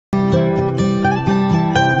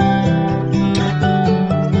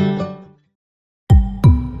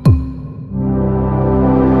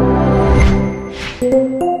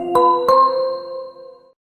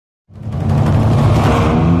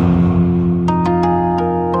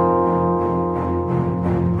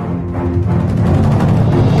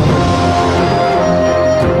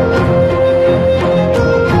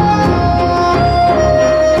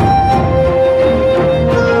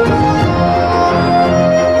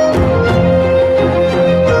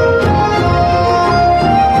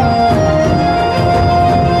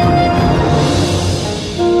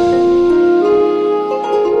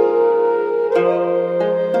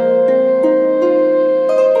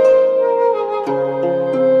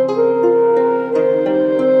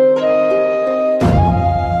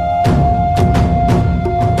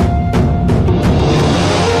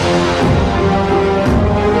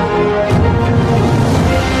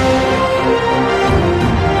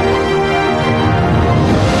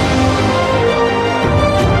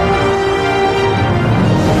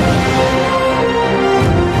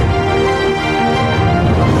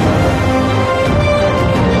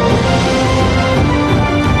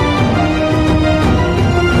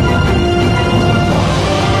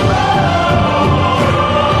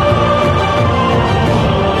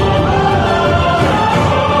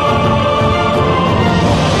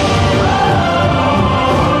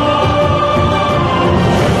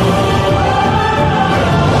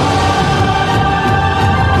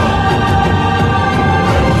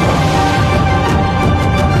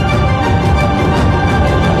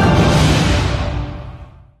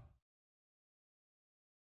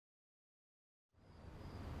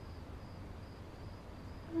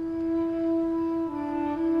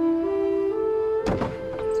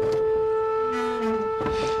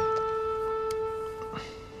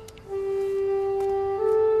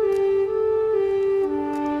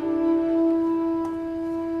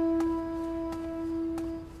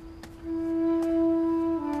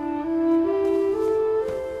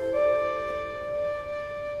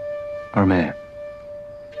二妹，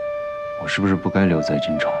我是不是不该留在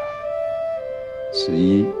京城？子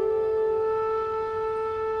衣，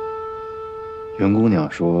袁姑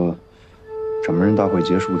娘说，掌门人大会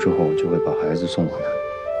结束之后就会把孩子送回来。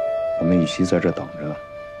我们与其在这等着，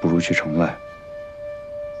不如去城外。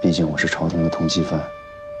毕竟我是朝廷的通缉犯，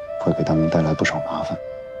会给他们带来不少麻烦。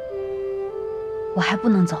我还不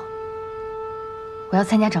能走，我要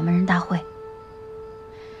参加掌门人大会。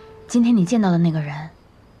今天你见到的那个人，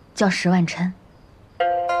叫石万琛，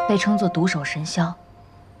被称作毒手神霄，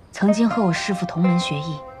曾经和我师父同门学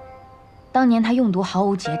艺。当年他用毒毫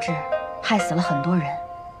无节制，害死了很多人，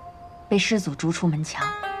被师祖逐出门墙。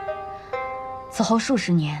此后数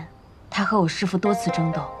十年，他和我师父多次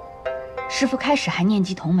争斗，师父开始还念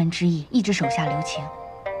及同门之意，一直手下留情。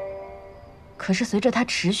可是随着他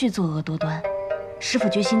持续作恶多端，师父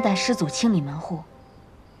决心带师祖清理门户，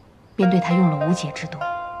便对他用了无解之毒。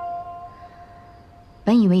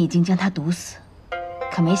本以为已经将他毒死，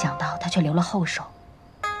可没想到他却留了后手，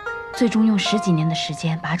最终用10几年的时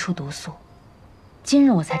间拔出毒素。今日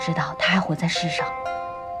我才知道他还活在世上，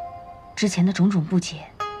之前的种种不解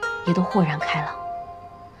也都豁然开朗。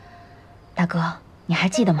大哥，你还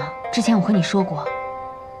记得吗？之前我和你说过，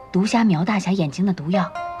毒虾苗大侠眼睛的毒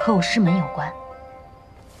药和我师门有关。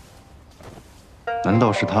难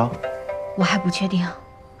道是他？我还不确定，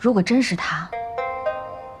如果真是他，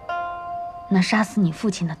那杀死你父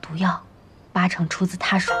亲的毒药，8成出自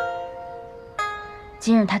他手。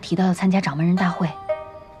今日他提到要参加掌门人大会，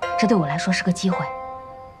这对我来说是个机会。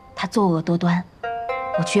他作恶多端，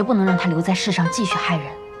我绝不能让他留在世上继续害人。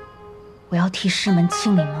我要替师门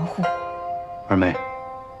清理门户。二妹，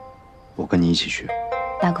我跟你一起去。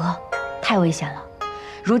大哥，太危险了。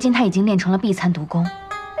如今他已经练成了避残毒功，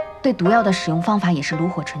对毒药的使用方法也是炉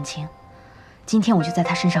火纯青。今天我就在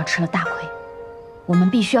他身上吃了大亏。我们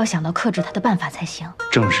必须要想到克制他的办法才行。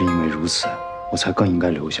正是因为如此，我才更应该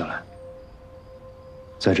留下来。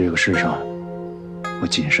在这个世上，我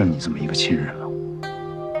仅剩你这么一个亲人了。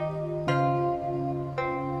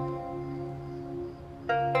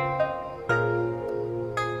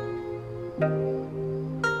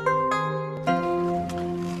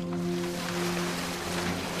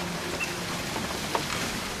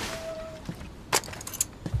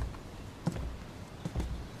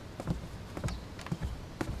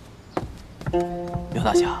苗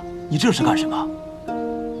大侠，你这是干什么？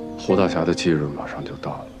胡大侠的忌日马上就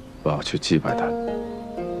到了，我要去祭拜他。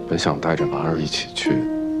本想带着兰儿一起去，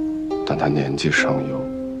但他年纪尚幼。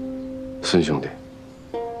孙兄弟，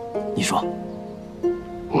你说，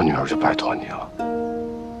我女儿就拜托你了。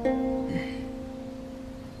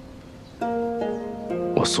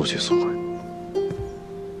我速去速回。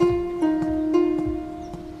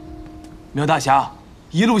苗大侠，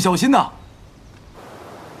一路小心呐！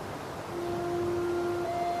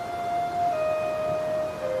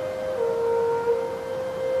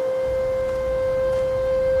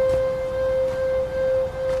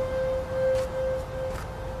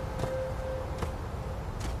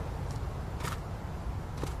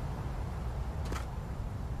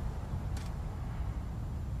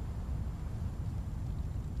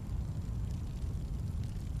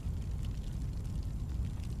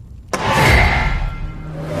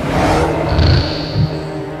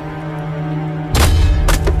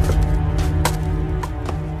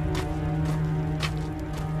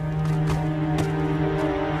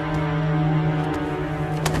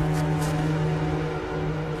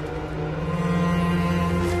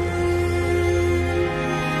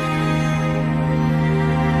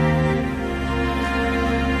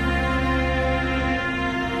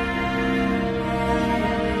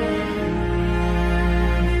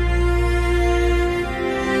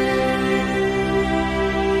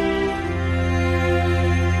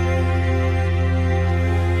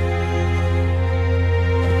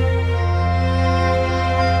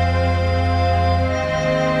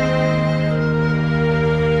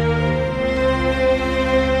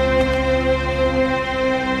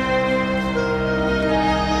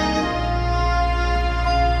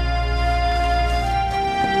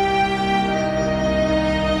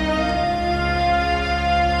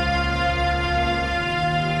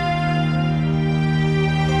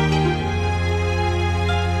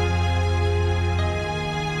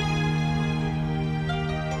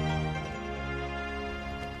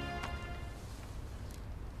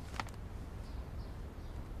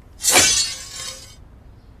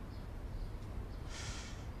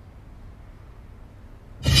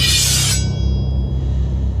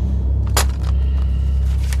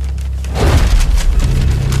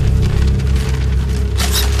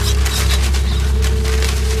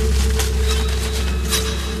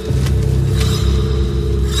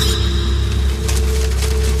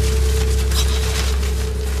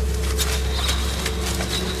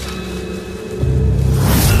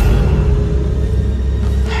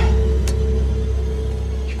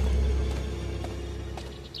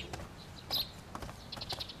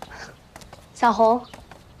小红，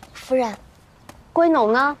夫人，归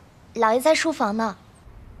农呢？老爷在书房呢。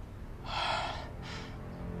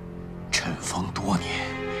尘封多年，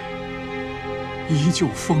依旧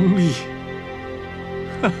锋利。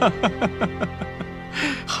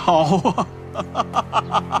好啊！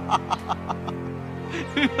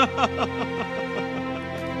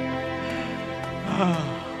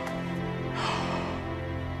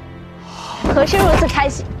可是如此开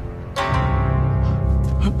心。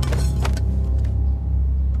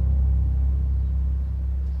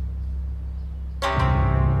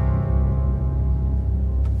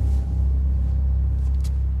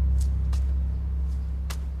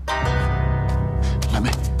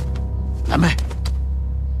蓝妹，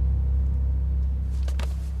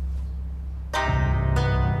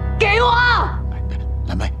给我！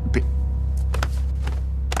蓝妹，别，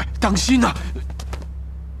当心呐！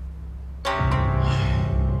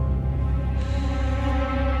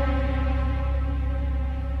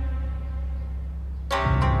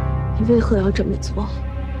你为何要这么做？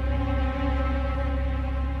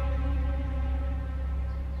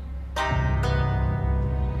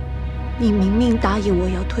你明明答应我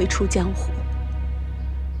要退出江湖，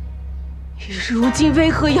如今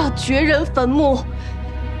为何要掘人坟墓，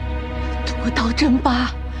夺刀争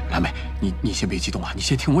疤？蓝妹，你先别激动啊，你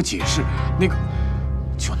先听我解释。那个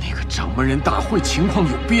掌门人大会情况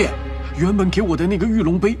有变，原本给我的那个玉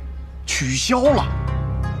龙杯取消了，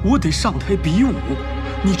我得上台比武。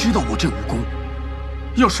你知道我这武功，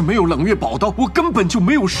要是没有冷月宝刀，我根本就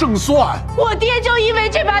没有胜算。我爹就因为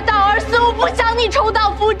这把刀而死，我不想你重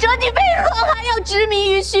蹈覆辙，你为何还要执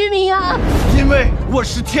迷于虚名啊？因为我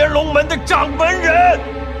是天龙门的掌门人。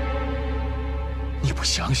你不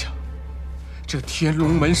想想，这天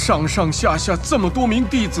龙门上上下下这么多名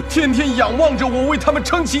弟子，天天仰望着我，为他们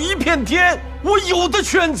撑起一片天，我有的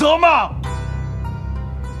选择吗？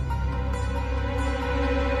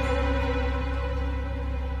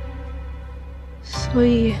所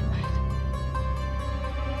以，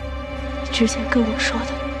你之前跟我说的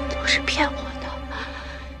都是骗我的。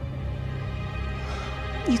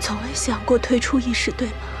你从未想过退出一事，对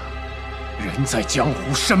吗？人在江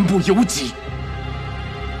湖，身不由己。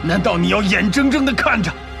难道你要眼睁睁地看着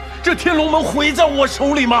这天龙门毁在我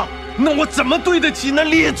手里吗？那我怎么对得起那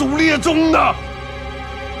列祖列宗呢？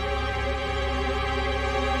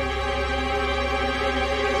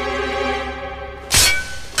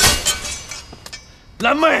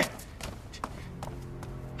蓝妹，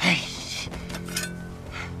哎，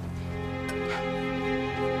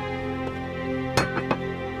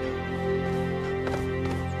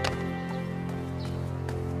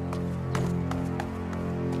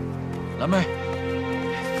蓝妹，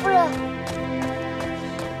夫人，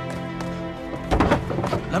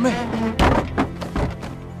蓝妹，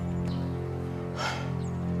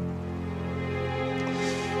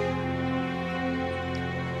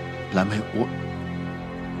蓝妹，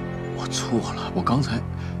我错了，我刚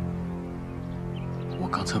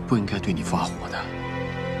才不应该对你发火的。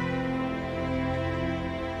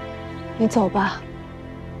你走吧，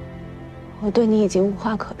我对你已经无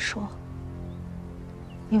话可说。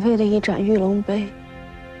你为了一盏玉龙杯，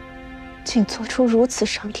竟做出如此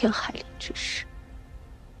伤天害理之事。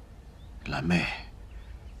蓝妹，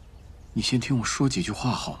你先听我说几句话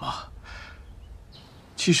好吗？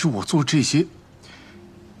其实我做这些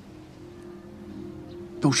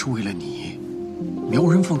都是为了你。苗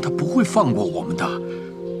人凤他不会放过我们的，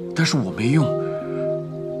但是我没用，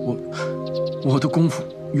我的功夫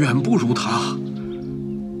远不如他。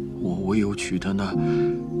我唯有取得那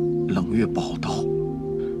冷月宝刀，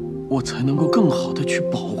我才能够更好的去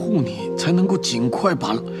保护你，才能够尽快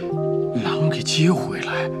把狼给接回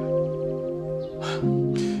来。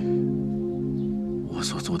我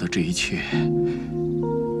所做的这一切，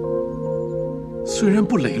虽然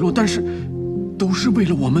不磊落，但是都是为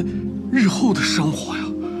了我们日后的生活呀。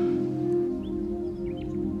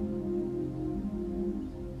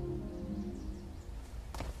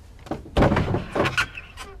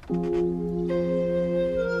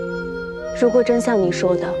如果真像你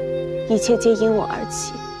说的，一切皆因我而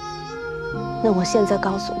起，那我现在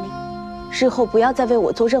告诉你，日后不要再为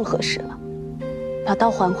我做任何事了，把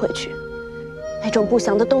刀还回去。那种不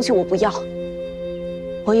祥的东西我不要，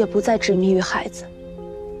我也不再执迷于孩子。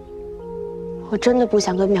我真的不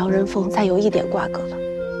想跟苗人凤再有一点瓜葛了。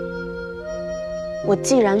我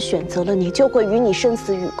既然选择了你，就会与你生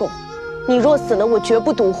死与共。你若死了，我绝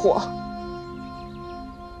不独活。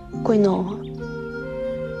归农，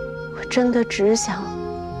我真的只想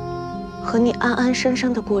和你安安生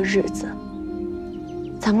生的过日子。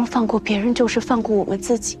咱们放过别人，就是放过我们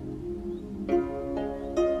自己。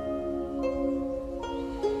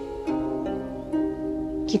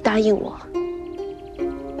你答应我，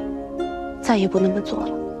再也不那么做了，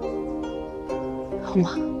好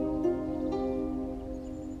吗？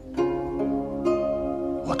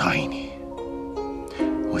我答应你，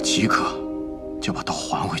我即刻就把刀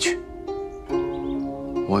还回去。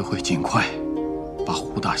我也会尽快把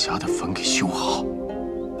胡大侠的坟给修好。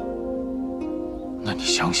那你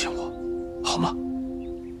相信我，好吗？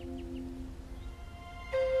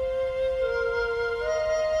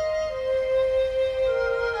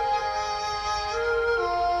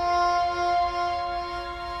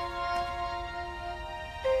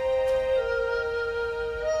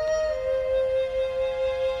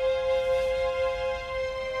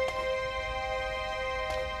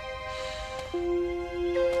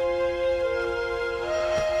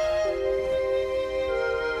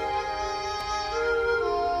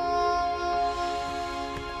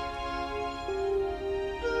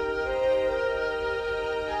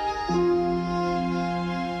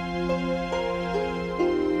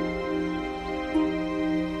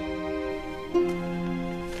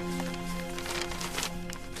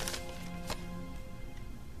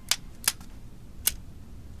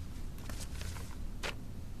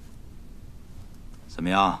怎么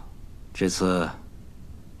样？这次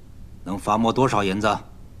能罚没多少银子？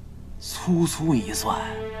粗粗一算，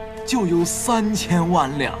就有3000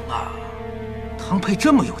万两啊！汤佩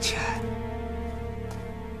这么有钱，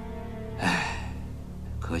哎，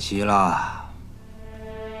可惜了，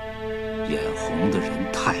眼红的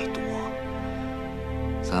人太多，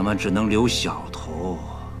咱们只能留小头，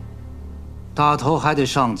大头还得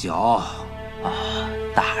上缴。啊，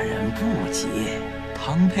大人不急。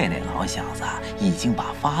汤佩那老小子已经把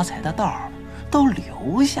发财的道都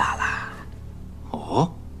留下了。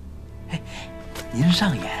哦，哎，您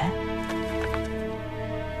上言，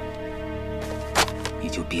你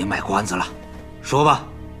就别卖关子了，说吧。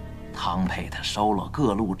汤佩他收了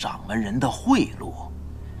各路掌门人的贿赂，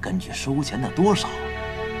根据收钱的多少，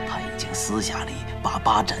他已经私下里把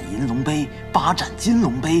8盏银龙杯、8盏金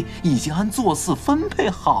龙杯已经按座次分配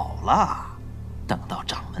好了。等到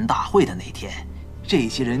掌门大会的那天，这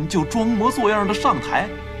些人就装模作样的上台，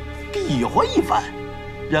比划一番，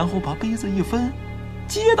然后把杯子一分，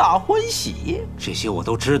皆大欢喜。这些我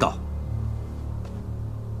都知道。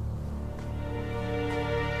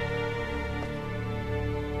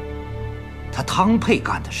他汤佩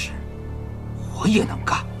干的事，我也能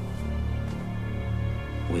干。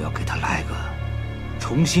我要给他来个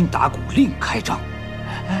重新打鼓另开张，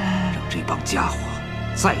让这帮家伙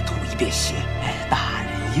再吐一遍血。大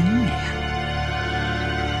人英明。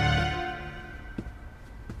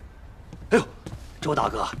哎呦，周大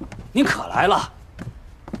哥，您可来了！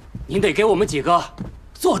您得给我们几个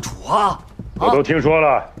做主啊！我都听说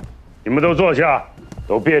了，你们都坐下，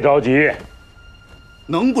都别着急。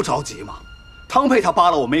能不着急吗？汤佩他扒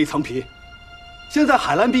了我们一层皮，现在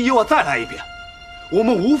海兰碧又要再来一遍，我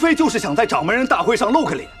们无非就是想在掌门人大会上露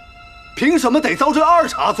个脸，凭什么得遭这2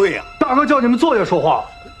茬罪啊？大哥叫你们坐下说话，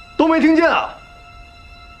都没听见啊？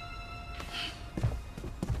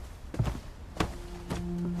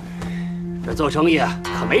这做生意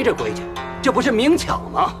可没这规矩，这不是明抢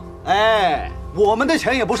吗？哎，我们的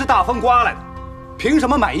钱也不是大风刮来的，凭什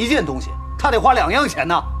么买一件东西他得花2样钱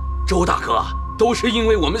呢？周大哥，都是因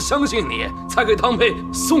为我们相信你，才给汤佩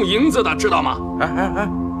送银子的，知道吗？哎，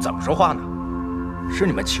怎么说话呢？是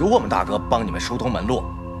你们求我们大哥帮你们疏通门路，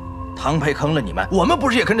汤佩坑了你们，我们不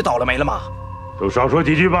是也跟着倒了霉了吗？都少说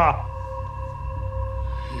几句吧。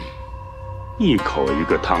一口一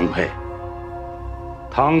个汤佩，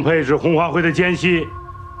汤佩是红花会的奸细，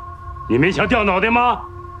你们想掉脑袋吗？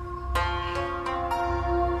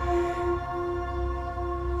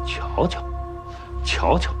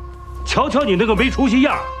瞧瞧你那个没出息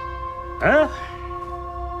样，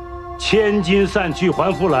千金散去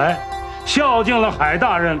还复来，孝敬了海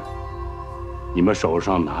大人。你们手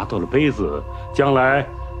上拿到了杯子，将来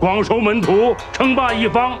广收门徒，称霸一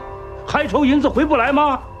方，还愁银子回不来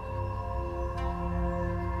吗？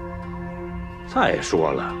再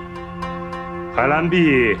说了，海兰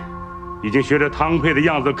碧已经学着汤佩的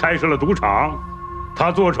样子开设了赌场，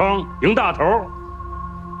他坐庄赢大头，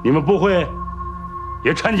你们不会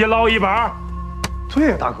也趁机捞一把？对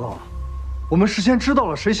呀，大哥，我们事先知道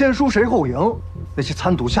了谁先输谁后赢，那些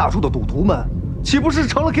参赌下注的赌徒们，岂不是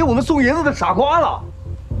成了给我们送银子的傻瓜了？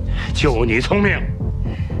就你聪明。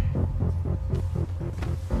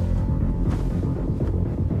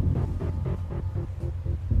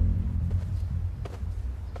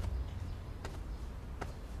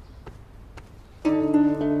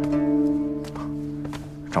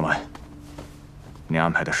掌门，您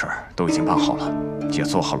安排的事儿都已经办好了，也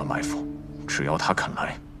做好了埋伏，只要他肯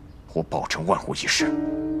来，我保证万无一失。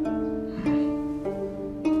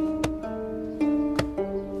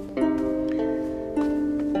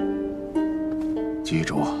记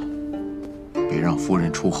住，别让夫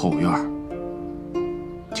人出后院，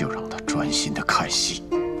就让她专心的看戏。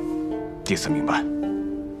弟子明白。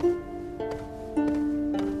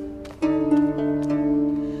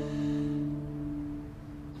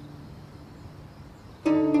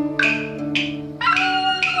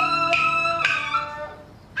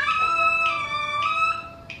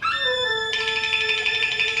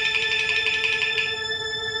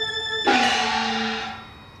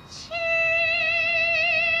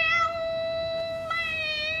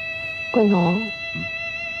 归农，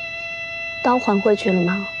刀还回去了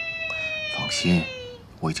吗？放心，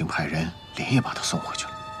我已经派人连夜把他送回去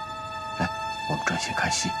了。来，我们专心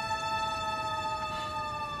看戏。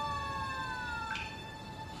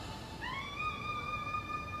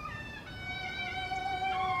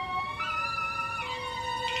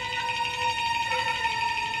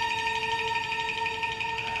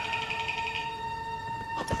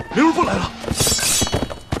刘荣富来了。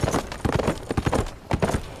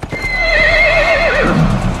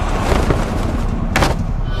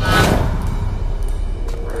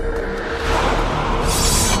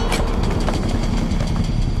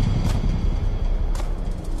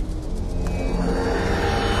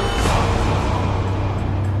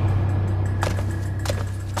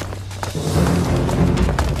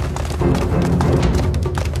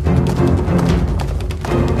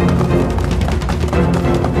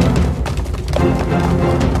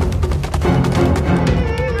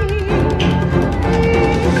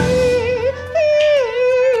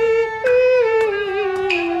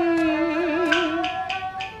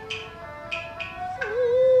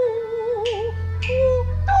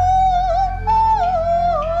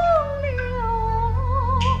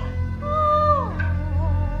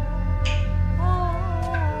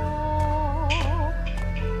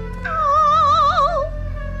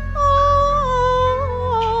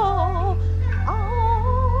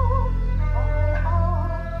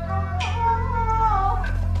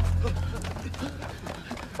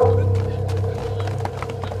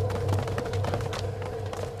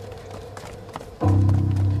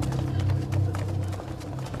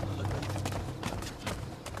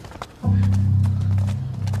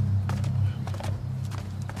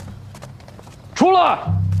 出来！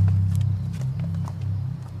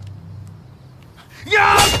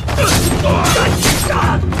呀！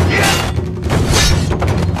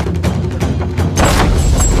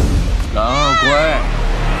兰儿乖，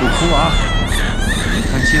不哭啊！你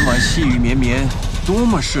看今晚细雨绵绵，多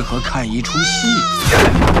么适合看一出戏。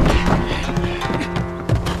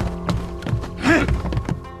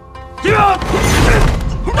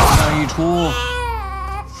看一出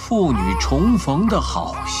父女重逢的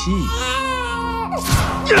好戏。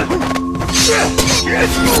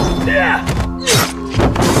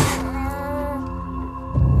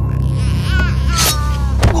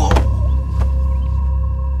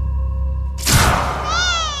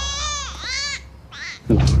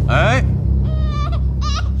 哎，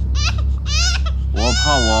我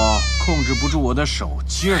怕我控制不住我的手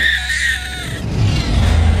劲儿。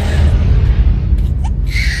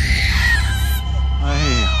哎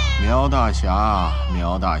呀，苗大侠，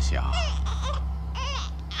苗大侠。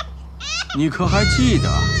 你可还记得，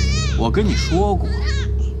我跟你说过，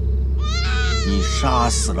你杀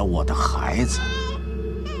死了我的孩子。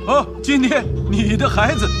啊，今天你的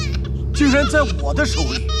孩子竟然在我的手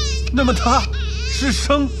里，那么他是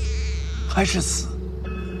生还是死，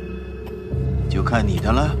就看你的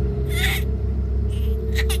了。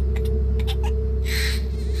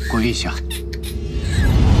跪下。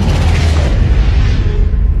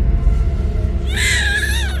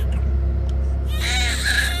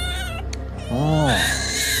 哦，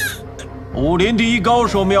武林第一高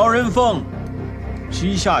手苗人凤，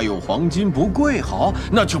膝下有黄金不跪，好，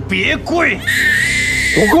那就别跪，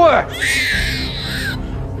不跪。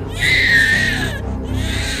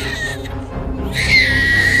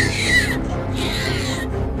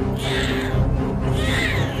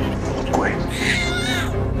跪。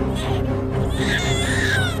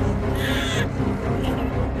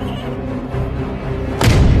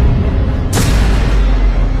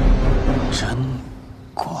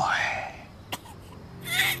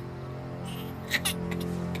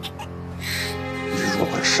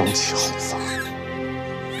生气好杂，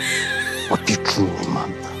我必诛你们！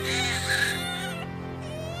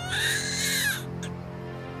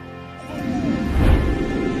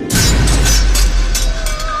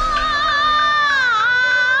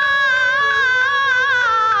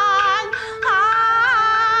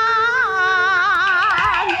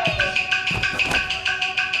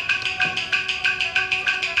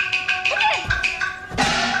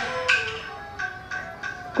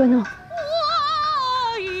归农，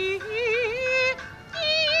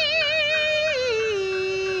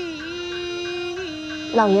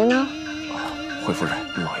老爷呢？惠夫人，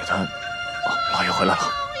老爷他，老爷回来了。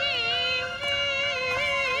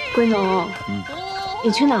归农，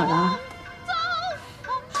你去哪儿了？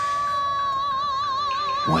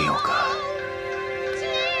我有个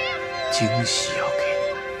惊喜要给你。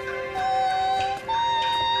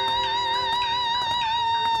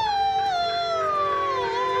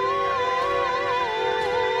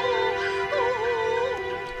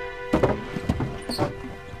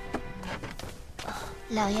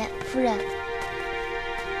老爷、夫人，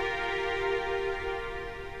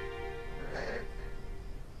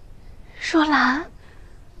若兰，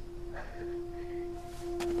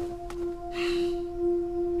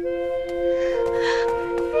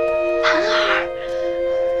兰儿，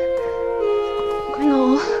归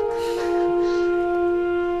农，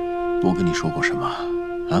我跟你说过什么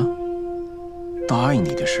啊？答应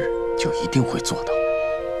你的事就一定会做到。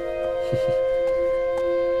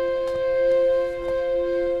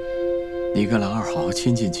你跟兰儿好好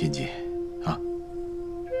亲近亲近，啊！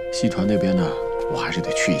戏团那边呢，我还是得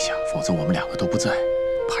去一下，否则我们两个都不在，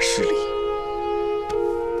怕失礼。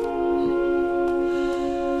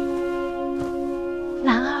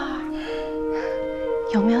兰儿，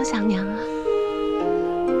有没有想娘啊？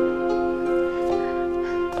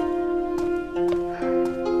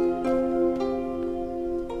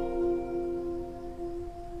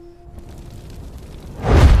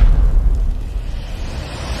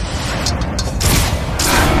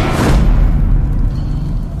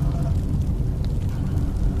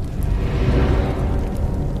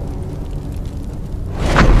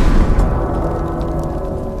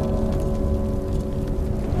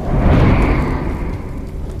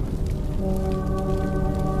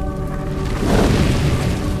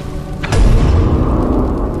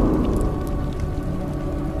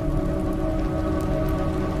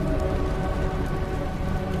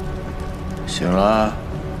醒了。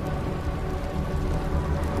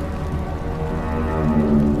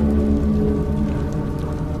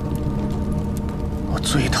我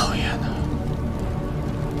最讨厌的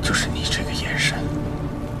就是你这个眼神。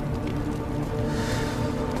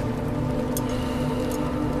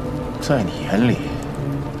在你眼里，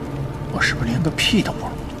我是不是连个屁都不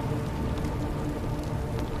如？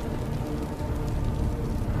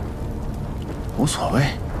无所谓。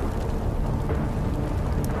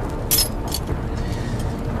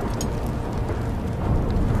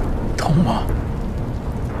痛吗？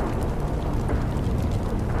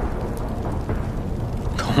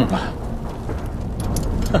痛了。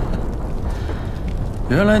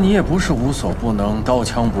原来你也不是无所不能、刀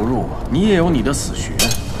枪不入，你也有你的死穴。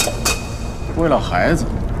为了孩子，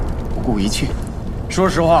不顾一切。说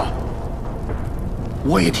实话，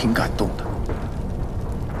我也挺感动的。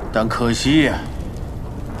但可惜呀，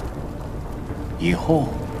以后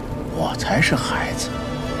我才是孩子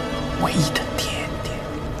唯一的爹。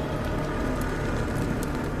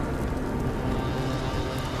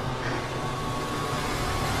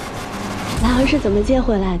兰儿是怎么接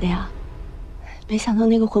回来的呀？没想到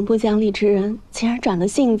那个魂不讲理之人竟然转了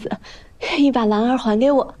性子，愿意把兰儿还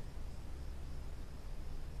给我。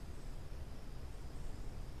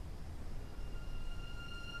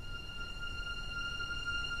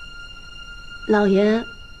老爷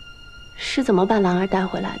是怎么把兰儿带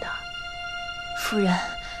回来的？夫人，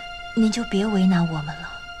您就别为难我们了。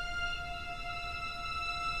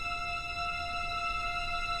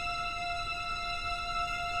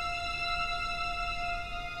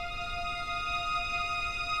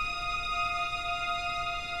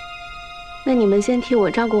那你们先替我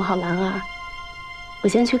照顾好兰儿，我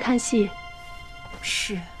先去看戏。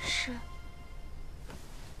是。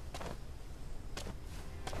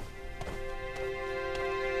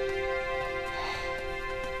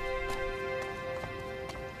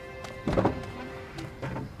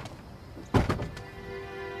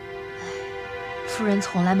夫人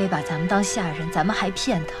从来没把咱们当下人，咱们还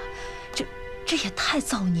骗她，这也太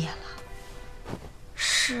造孽了。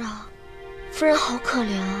是啊，夫人好可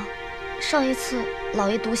怜啊。上一次老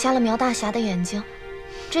爷毒瞎了苗大侠的眼睛，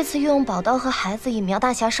这次又用宝刀和孩子引苗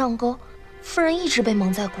大侠上钩，夫人一直被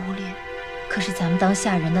蒙在鼓里。可是咱们当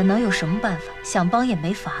下人的能有什么办法？想帮也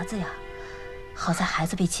没法子呀。好在孩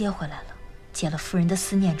子被接回来了，解了夫人的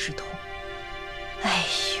思念之痛。哎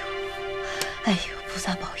呦，菩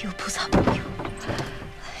萨保佑，菩萨保佑！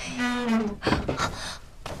哎呦。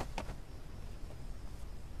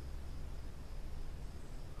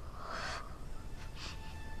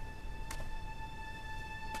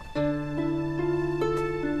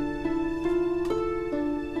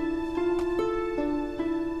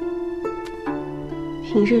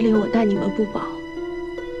平日里我待你们不薄，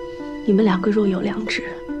你们两个若有良知，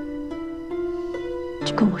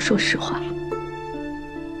就跟我说实话。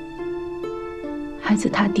孩子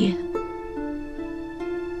他爹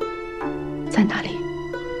在哪里？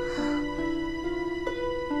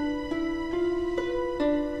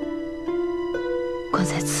关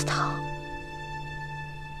在祠堂。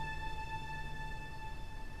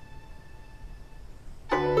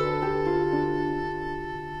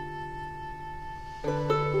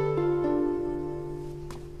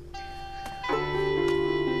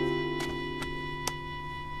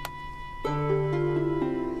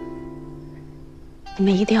你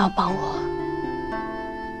们一定要帮我。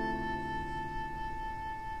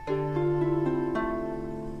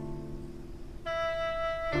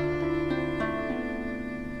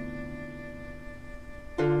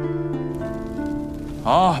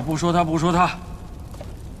好，不说他，不说他，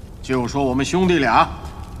就说我们兄弟俩。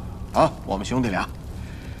啊，我们兄弟俩，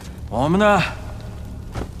我们呢，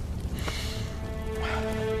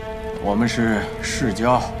我们是世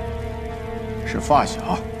交，是发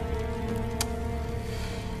小。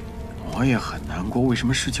我也很难过，为什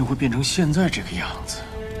么事情会变成现在这个样子？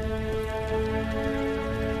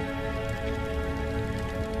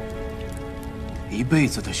一辈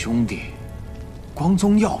子的兄弟，光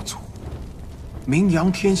宗耀祖，名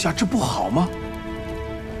扬天下，这不好吗？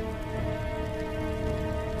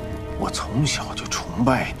我从小就崇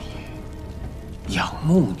拜你，仰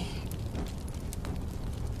慕你，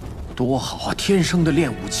多好啊！天生的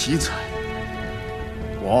练武奇才。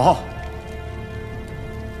我。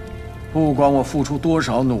不管我付出多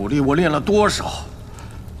少努力，我练了多少，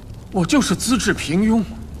我就是资质平庸。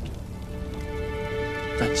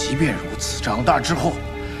但即便如此，长大之后，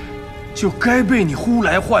就该被你呼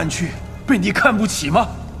来唤去，被你看不起吗？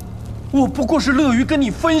我不过是乐于跟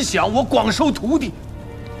你分享，我广收徒弟，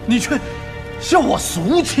你却笑我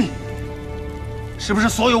俗气。是不是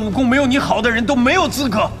所有武功没有你好的人都没有资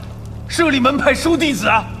格设立门派收弟子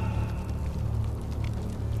啊？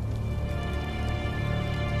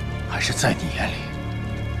还是在你眼里，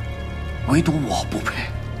唯独我不配？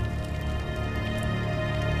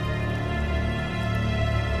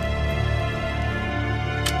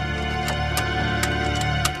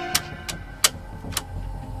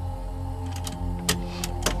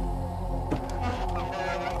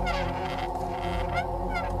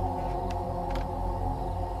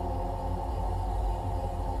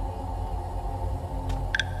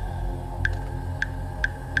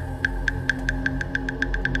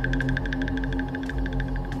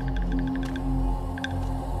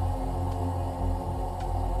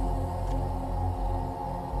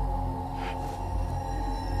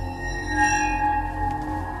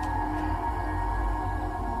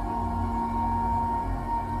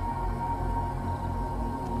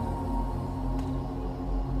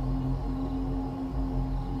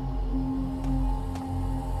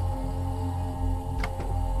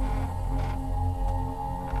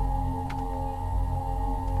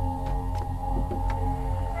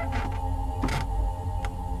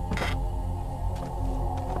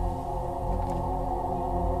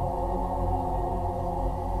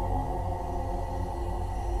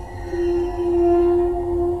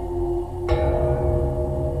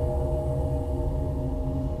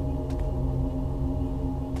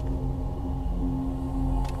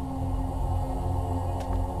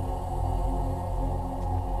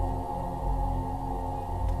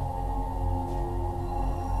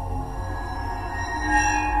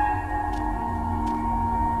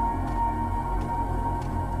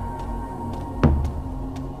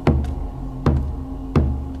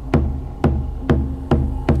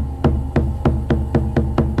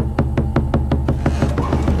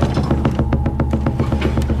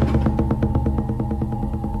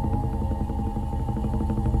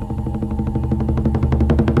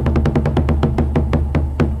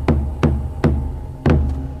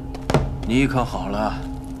你可好了，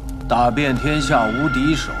打遍天下无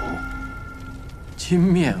敌手，金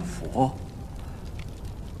面佛，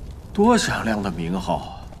多响亮的名号啊！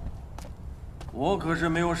我可是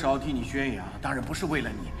没有少替你宣扬，当然不是为了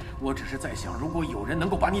你，我只是在想，如果有人能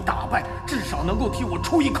够把你打败，至少能够替我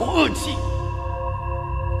出一口恶气。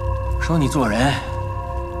说你做人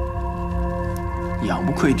仰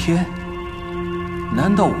不愧天，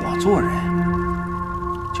难道我做人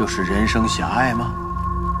就是人生狭隘吗？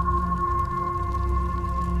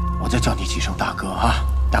我再叫你几声大哥啊，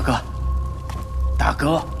大哥，大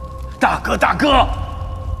哥，大哥，大哥！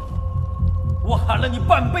我喊了你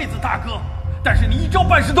半辈子大哥，但是你一招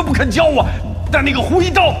半式都不肯教我。但那个胡一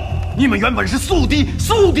刀，你们原本是宿敌，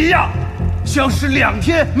宿敌呀！相识2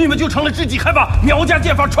天，你们就成了知己，还把苗家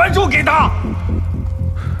剑法传授给他。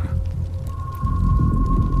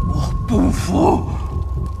不服，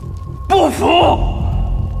不服！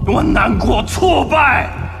我难过挫败。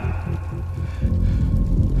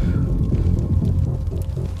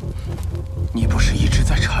你不是一直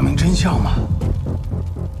在查明真相吗？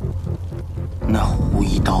那胡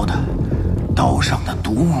一刀的刀上的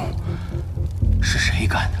毒是谁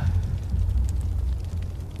干的？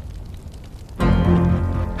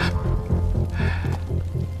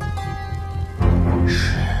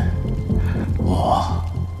是我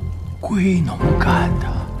归农干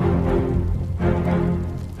的。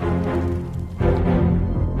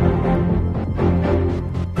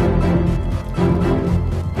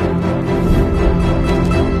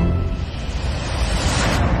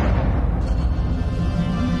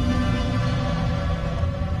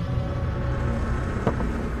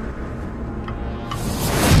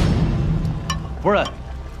夫人，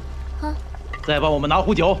再帮我们拿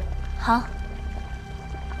壶酒。好。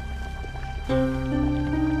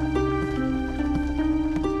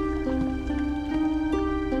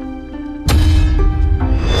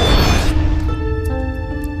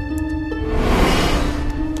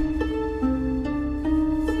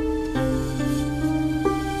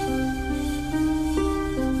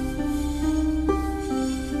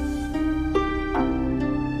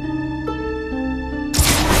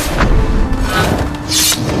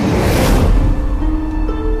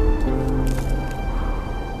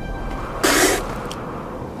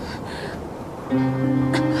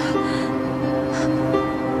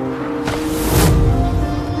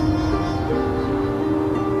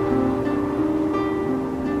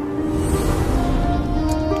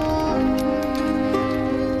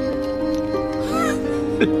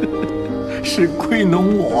是归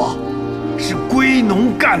农我，是归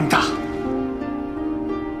农干的。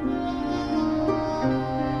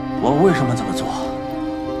我为什么这么做？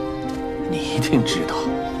你一定知道，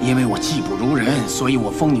因为我技不如人，所以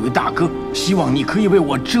我封你为大哥，希望你可以为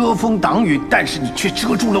我遮风挡雨。但是你却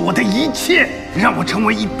遮住了我的一切，让我成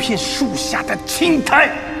为一片树下的青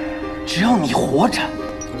苔。只要你活着，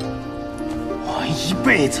我一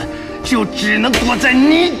辈子就只能躲在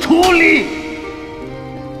泥土里。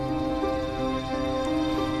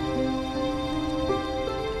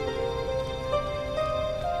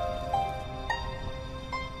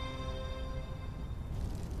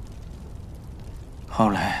后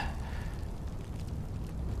来，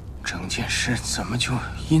整件事怎么就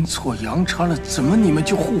阴错阳差了？怎么你们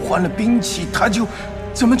就互换了兵器？他就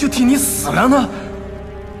怎么就替你死了呢？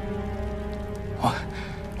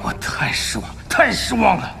我太失望，太失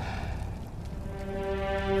望了。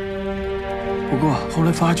不过后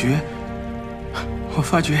来我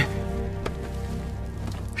发觉，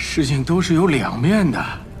事情都是有两面的。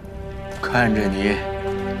看着你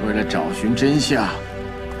为了找寻真相，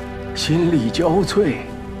心力交瘁，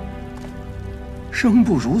生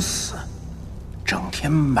不如死，整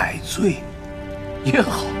天买醉也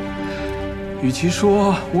好。与其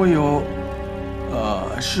说我有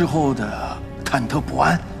事后的忐忑不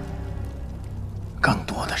安，更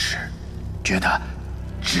多的是觉得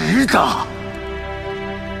值得，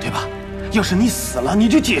对吧？要是你死了，你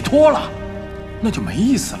就解脱了，那就没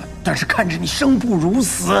意思了。但是看着你生不如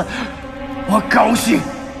死，我高兴。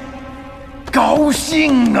高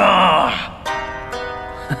兴啊！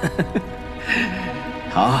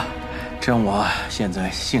好，趁我现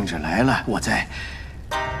在兴致来了，我再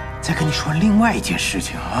跟你说另外一件事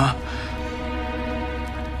情啊。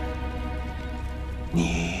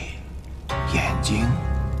你眼睛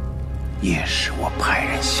也是我派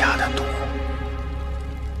人下的毒，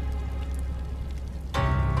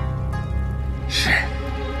是，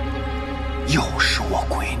又是我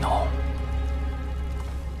归农。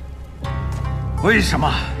为什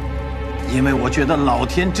么？因为我觉得老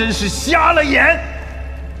天真是瞎了眼，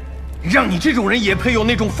让你这种人也配有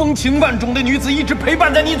那种风情万种的女子一直陪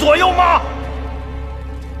伴在你左右吗？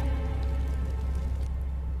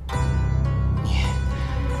你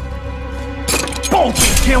暴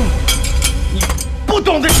殄天物，你不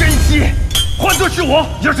懂得珍惜。换作是我，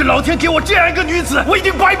要是老天给我这样一个女子，我一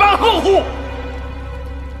定百般呵护。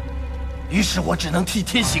于是我只能替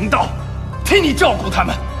天行道，替你照顾他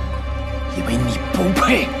们。因为你不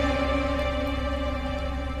配，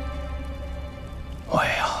我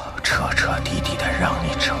要彻彻底底的让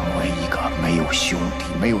你成为一个没有兄弟、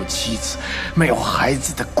没有妻子、没有孩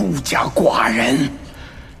子的孤家寡人，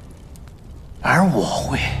而我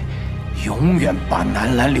会永远把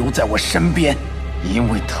南兰留在我身边，因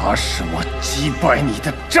为他是我击败你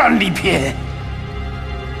的战利品。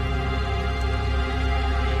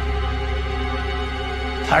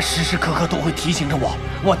他时时刻刻都会提醒着我，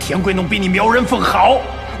我田归农比你苗人凤好，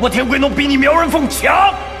我田归农比你苗人凤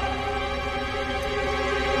强。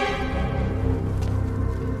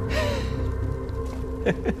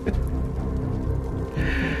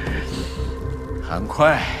很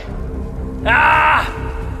快，啊，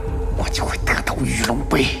我就会得到玉龙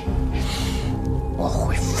杯，我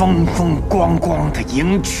会风风光光的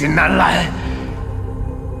迎娶南兰，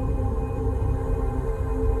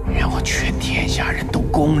让我全天下人都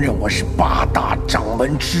公认我是8大掌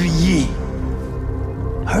门之一，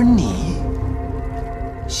而你，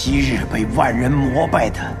昔日被万人膜拜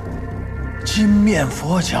的金面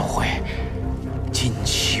佛将会尽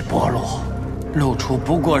起剥落，露出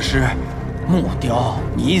不过是木雕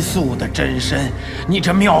泥塑的真身。你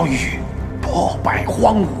这庙宇破败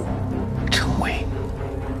荒芜，成为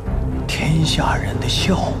天下人的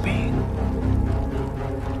笑柄。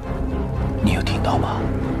你有听到吗？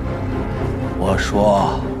我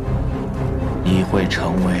说，你会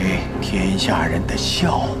成为天下人的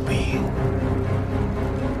笑柄，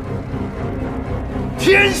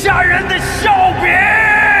天下人的笑柄。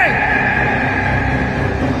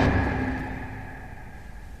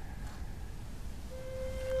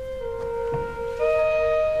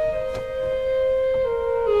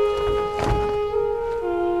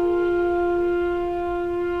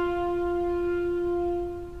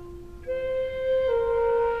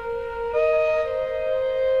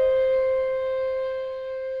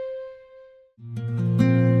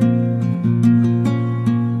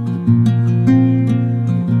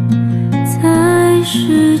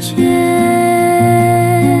世界